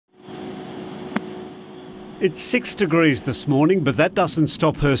It's 6 degrees this morning, but that doesn't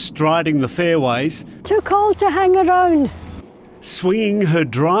stop her striding the fairways, Too cold to hang around. swinging her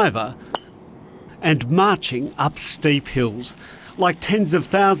driver and marching up steep hills. Like tens of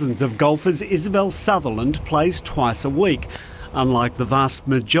thousands of golfers, Isobel Sutherland plays twice a week. Unlike the vast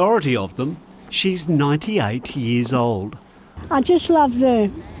majority of them, she's 98 years old. I just love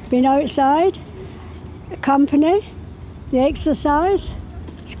the being outside, the company, the exercise.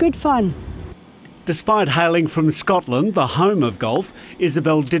 It's good fun. Despite hailing from Scotland, the home of golf,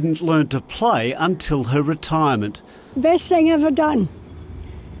 Isobel didn't learn to play until her retirement. Best thing ever done.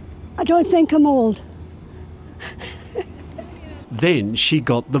 I don't think I'm old. Then she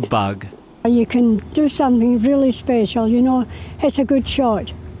got the bug. You can do something really special, hit a good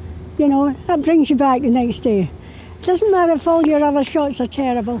shot. That brings you back the next day. Doesn't matter if all your other shots are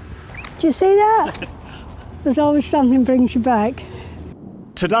terrible. Do you see that? There's always something brings you back.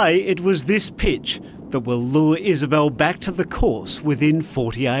 Today it was this pitch that will lure Isobel back to the course within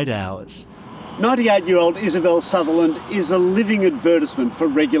 48 hours. 98-year-old Isobel Sutherland is a living advertisement for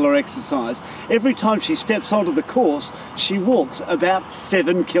regular exercise. Every time she steps onto the course, she walks about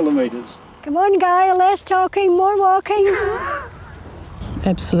 7 kilometres. Come on, Guy, less talking, more walking.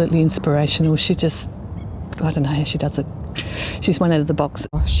 Absolutely inspirational. She just, I don't know how she does it. She's one out of the box.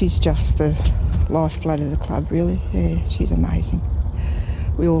 She's just the lifeblood of the club, really. Yeah, she's amazing.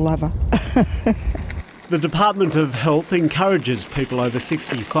 We all love her. The Department of Health encourages people over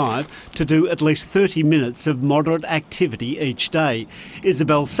 65 to do at least 30 minutes of moderate activity each day.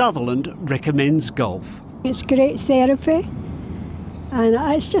 Isobel Sutherland recommends golf. It's great therapy, and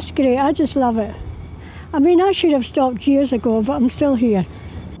it's just great. I just love it. I should have stopped years ago, but I'm still here.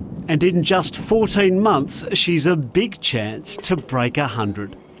 And in just 14 months, she's a big chance to break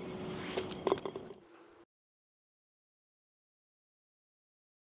 100.